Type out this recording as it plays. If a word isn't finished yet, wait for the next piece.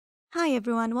Hi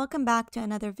everyone, welcome back to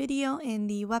another video in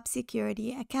the Web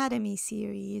Security Academy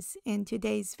series. In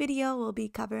today's video, we'll be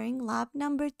covering lab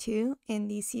number 2 in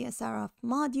the CSRF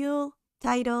module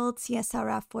titled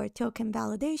CSRF where token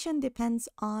validation depends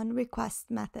on request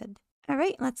method.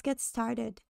 Alright, let's get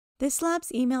started. This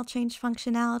lab's email change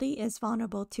functionality is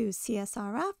vulnerable to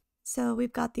CSRF. So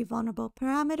we've got the vulnerable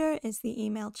parameter is the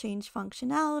email change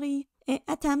functionality. It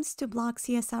attempts to block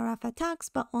CSRF attacks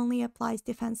but only applies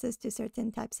defenses to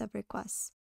certain types of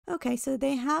requests. Okay, so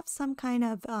they have some kind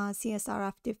of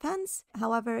CSRF defense.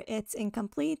 However, it's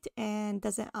incomplete and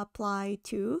doesn't apply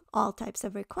to all types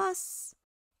of requests.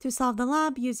 To solve the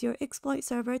lab, use your exploit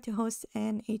server to host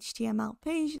an HTML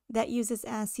page that uses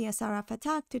a CSRF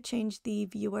attack to change the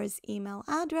viewer's email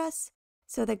address.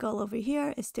 So the goal over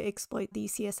here is to exploit the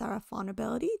CSRF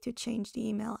vulnerability to change the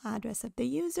email address of the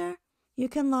user. You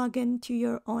can log into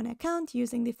your own account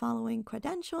using the following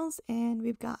credentials, and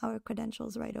we've got our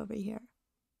credentials right over here.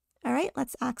 All right,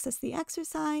 let's access the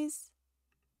exercise.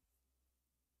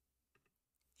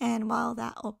 And while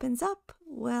that opens up,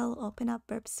 we'll open up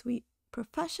Burp Suite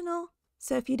Professional.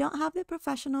 So if you don't have the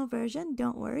professional version,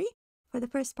 don't worry. For the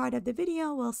first part of the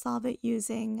video, we'll solve it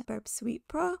using Burp Suite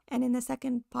Pro, and in the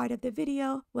second part of the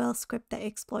video, we'll script the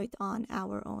exploit on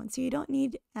our own. So you don't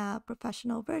need a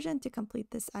professional version to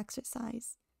complete this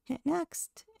exercise. Hit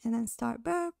next, and then start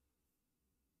Burp.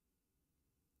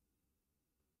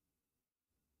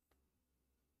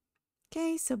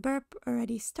 Okay, so Burp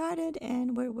already started,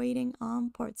 and we're waiting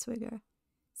on PortSwigger.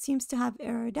 Seems to have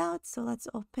errored out, so let's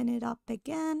open it up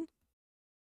again.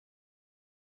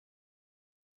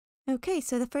 Okay,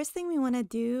 so the first thing we want to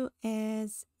do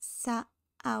is set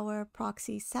our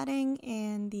proxy setting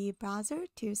in the browser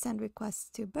to send requests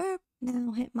to Burp.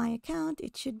 Now hit my account.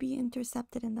 It should be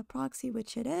intercepted in the proxy,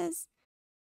 which it is.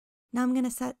 Now I'm going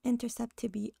to set intercept to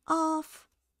be off.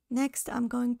 Next, I'm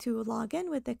going to log in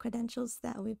with the credentials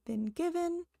that we've been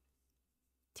given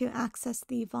to access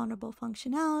the vulnerable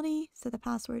functionality. So the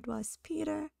password was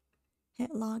Peter.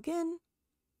 Hit login.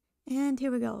 And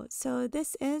here we go. So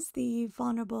this is the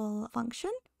vulnerable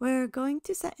function. We're going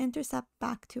to set intercept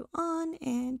back to on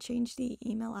and change the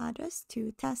email address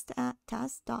to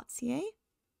test@test.ca.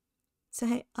 So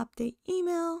hit update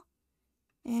email.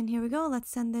 And here we go. Let's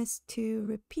send this to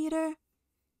repeater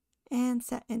and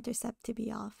set intercept to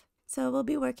be off. So we'll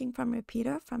be working from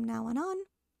repeater from now on.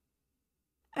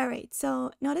 All right,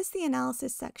 so notice the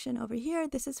analysis section over here.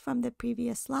 This is from the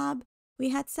previous lab. We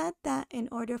had said that in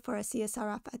order for a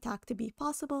CSRF attack to be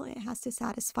possible, it has to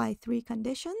satisfy 3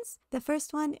 conditions. The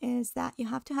first one is that you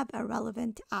have to have a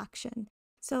relevant action.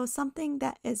 So something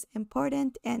that is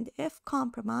important and if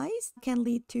compromised can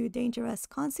lead to dangerous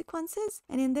consequences.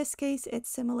 And in this case, it's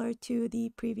similar to the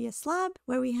previous lab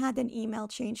where we had an email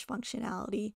change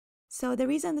functionality. So the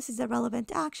reason this is a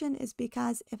relevant action is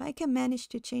because if I can manage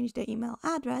to change the email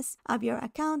address of your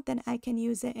account, then I can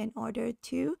use it in order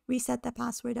to reset the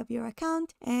password of your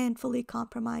account and fully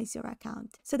compromise your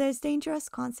account. So there's dangerous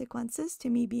consequences to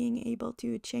me being able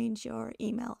to change your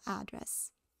email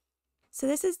address. So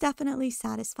this is definitely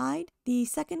satisfied. The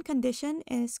second condition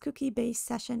is cookie-based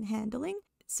session handling.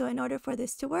 So in order for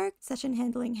this to work, session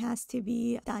handling has to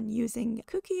be done using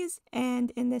cookies.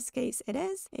 And in this case, it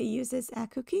is. It uses a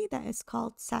cookie that is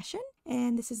called session.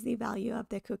 And this is the value of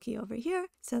the cookie over here.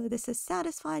 So this is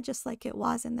satisfied just like it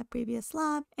was in the previous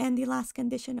lab. And the last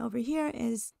condition over here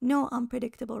is no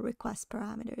unpredictable request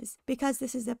parameters. Because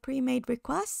this is a pre-made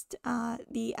request,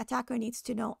 the attacker needs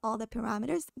to know all the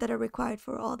parameters that are required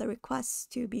for all the requests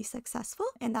to be successful.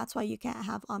 And that's why you can't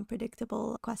have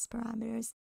unpredictable request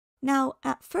parameters. Now,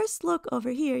 at first look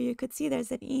over here, you could see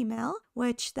there's an email,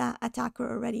 which the attacker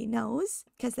already knows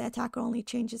because the attacker only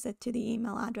changes it to the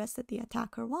email address that the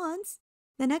attacker wants.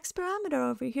 The next parameter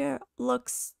over here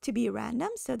looks to be random.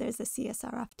 So there's a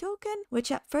CSRF token,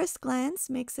 which at first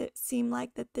glance makes it seem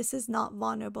like that this is not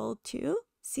vulnerable to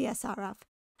CSRF.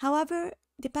 However,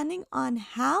 depending on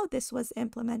how this was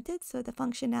implemented, so the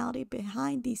functionality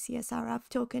behind the CSRF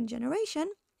token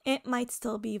generation, it might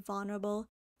still be vulnerable.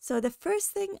 So the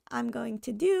first thing I'm going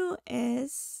to do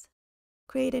is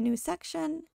create a new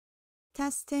section,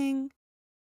 testing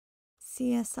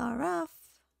CSRF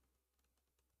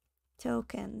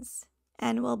tokens.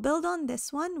 And we'll build on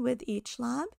this one with each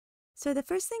lab. So the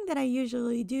first thing that I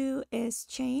usually do is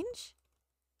change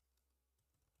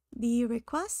the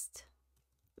request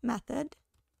method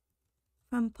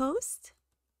from post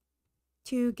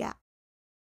to get.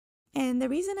 And the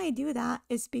reason I do that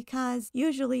is because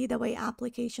usually the way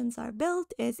applications are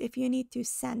built is if you need to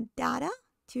send data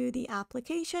to the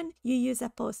application, you use a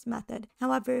post method.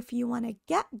 However, if you want to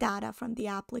get data from the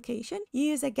application, you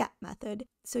use a get method.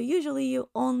 So usually you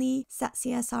only set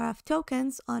CSRF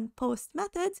tokens on post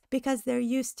methods because they're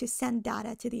used to send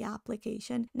data to the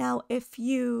application. Now, if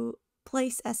you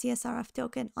place a CSRF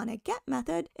token on a get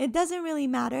method, it doesn't really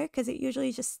matter because it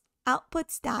usually just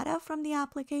outputs data from the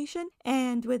application,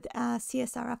 and with a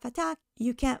CSRF attack,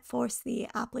 you can't force the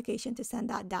application to send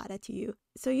that data to you.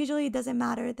 So usually it doesn't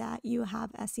matter that you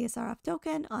have a CSRF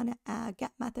token on a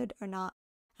get method or not.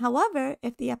 However,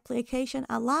 if the application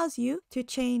allows you to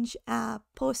change a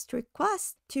post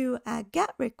request to a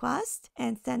get request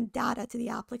and send data to the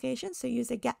application, so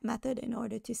use a get method in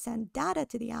order to send data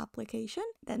to the application,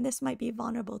 then this might be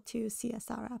vulnerable to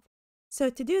CSRF.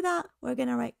 So to do that, we're going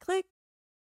to right click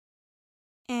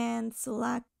and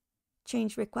select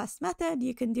change request method.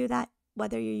 You can do that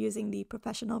whether you're using the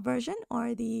professional version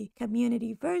or the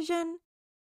community version.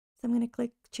 So I'm going to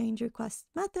click change request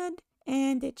method,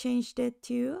 and it changed it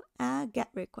to a get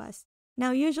request.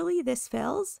 Now usually this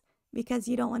fails because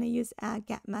you don't want to use a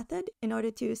get method in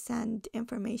order to send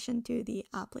information to the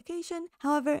application.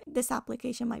 However, this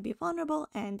application might be vulnerable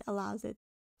and allows it.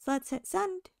 So let's hit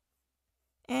send.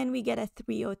 And we get a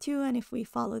 302, and if we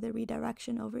follow the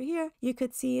redirection over here, you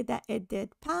could see that it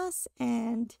did pass,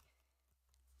 and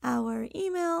our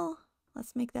email,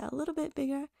 let's make that a little bit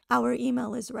bigger. Our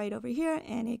email is right over here,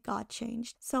 and it got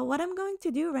changed. So what I'm going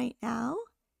to do right now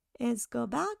is go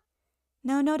back.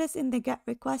 Now notice in the get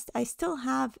request, I still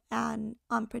have an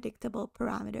unpredictable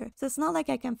parameter. So it's not like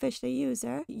I can phish the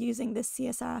user using this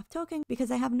CSRF token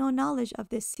because I have no knowledge of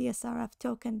this CSRF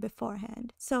token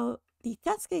beforehand. So the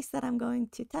test case that I'm going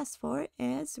to test for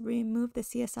is remove the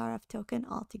CSRF token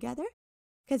altogether,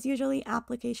 because usually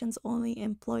applications only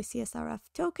employ CSRF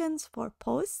tokens for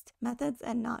post methods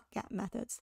and not get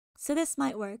methods. So this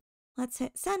might work. Let's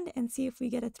hit send and see if we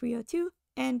get a 302,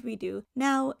 and we do.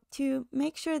 Now to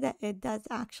make sure that it does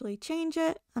actually change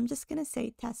it, I'm just going to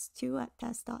say test2 at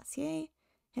test.ca,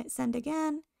 hit send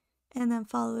again, and then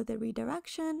follow the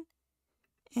redirection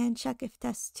and check if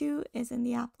test2 is in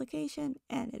the application,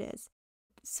 and it is.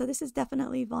 So this is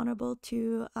definitely vulnerable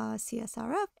to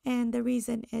CSRF, and the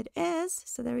reason it is,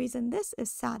 so the reason this is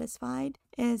satisfied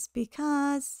is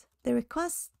because the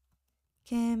request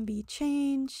can be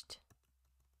changed.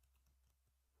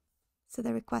 So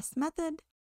the request method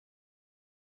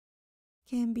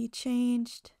can be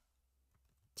changed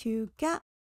to get,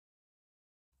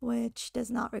 which does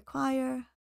not require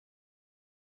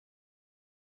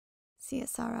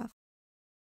CSRF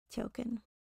token.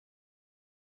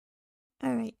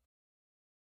 All right.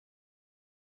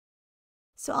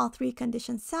 So all three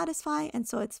conditions satisfy, and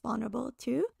so it's vulnerable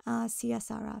to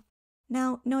CSRF.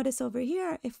 Now notice over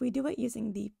here, if we do it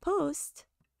using the post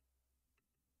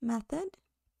method,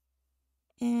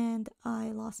 and I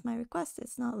lost my request,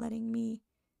 it's not letting me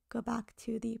go back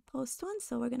to the post one.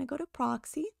 So we're going to go to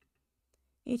proxy,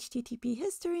 HTTP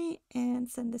history, and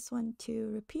send this one to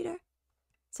repeater.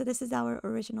 So this is our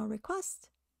original request.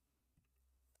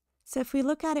 So if we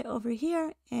look at it over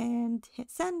here and hit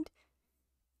send,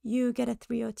 you get a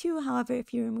 302. However,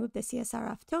 if you remove the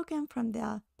CSRF token from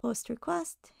the post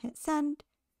request, hit send,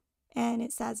 and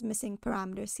it says missing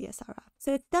parameter CSRF.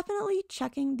 So it's definitely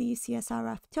checking the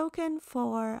CSRF token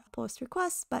for post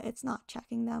requests, but it's not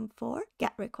checking them for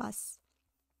get requests.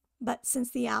 But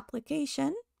since the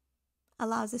application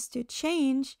allows us to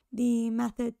change the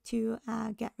method to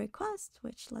a get request,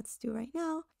 which let's do right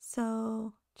now.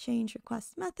 So change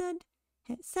request method,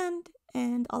 hit send,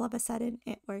 and all of a sudden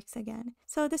it works again.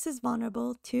 So this is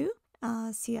vulnerable to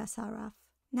CSRF.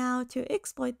 Now to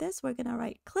exploit this, we're going to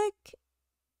right click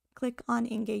on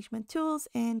engagement tools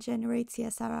and generate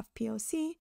CSRF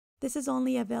POC. This is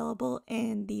only available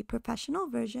in the professional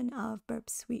version of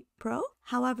Burp Suite Pro.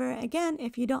 However, again,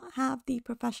 if you don't have the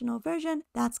professional version,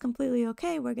 that's completely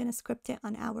okay. We're going to script it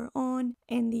on our own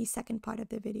in the second part of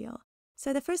the video.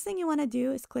 So the first thing you want to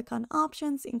do is click on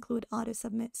options, include auto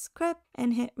submit script,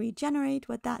 and hit regenerate.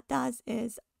 What that does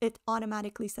is it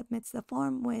automatically submits the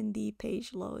form when the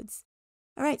page loads.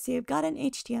 All right, so you've got an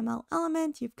HTML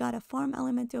element, you've got a form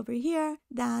element over here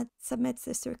that submits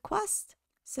this request.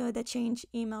 So the change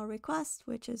email request,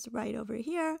 which is right over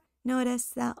here. Notice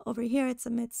that over here it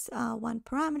submits one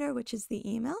parameter, which is the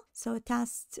email. So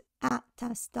test at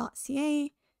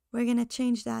test.ca, we're going to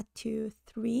change that to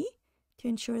 3 to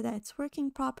ensure that it's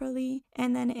working properly.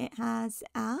 And then it has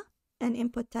an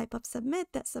input type of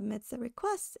submit that submits the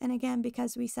request. And again,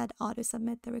 because we said auto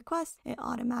submit the request, it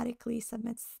automatically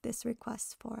submits this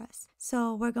request for us.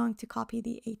 So we're going to copy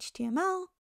the HTML,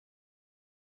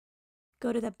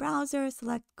 go to the browser,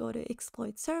 select go to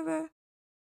exploit server,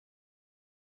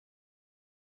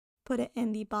 put it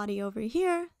in the body over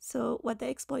here. So what the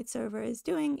exploit server is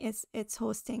doing is it's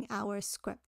hosting our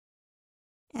script.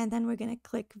 And then we're going to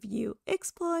click View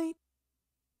Exploit,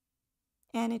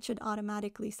 and it should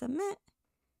automatically submit.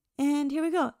 And here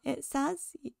we go. It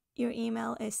says your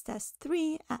email is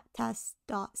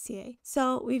test3@test.ca.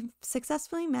 So we've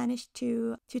successfully managed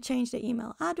to change the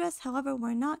email address. However,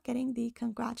 we're not getting the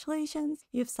congratulations,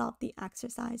 you've solved the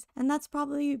exercise. And that's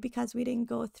probably because we didn't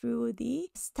go through the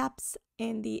steps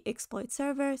in the exploit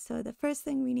server. So the first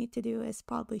thing we need to do is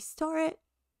probably store it.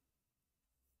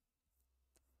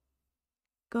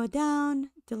 Go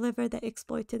down, deliver the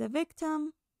exploit to the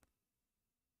victim,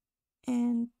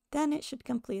 and then it should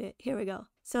complete it. Here we go.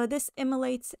 So this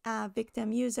emulates a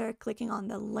victim user clicking on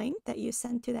the link that you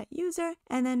sent to that user.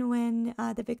 And then when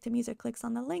the victim user clicks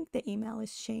on the link, the email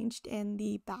is changed in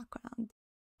the background.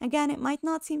 Again, it might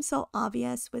not seem so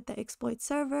obvious with the exploit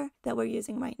server that we're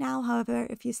using right now. However,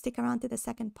 if you stick around to the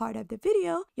second part of the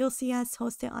video, you'll see us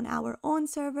host it on our own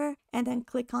server and then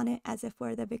click on it as if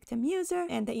we're the victim user,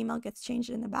 and the email gets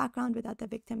changed in the background without the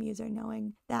victim user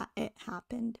knowing that it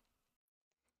happened.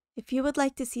 If you would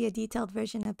like to see a detailed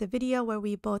version of the video where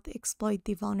we both exploit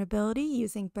the vulnerability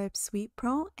using Burp Suite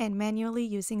Pro and manually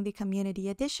using the Community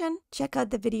Edition, check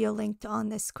out the video linked on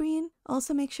the screen.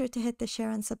 Also make sure to hit the share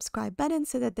and subscribe button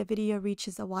so that the video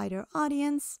reaches a wider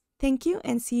audience. Thank you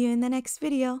and see you in the next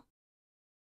video.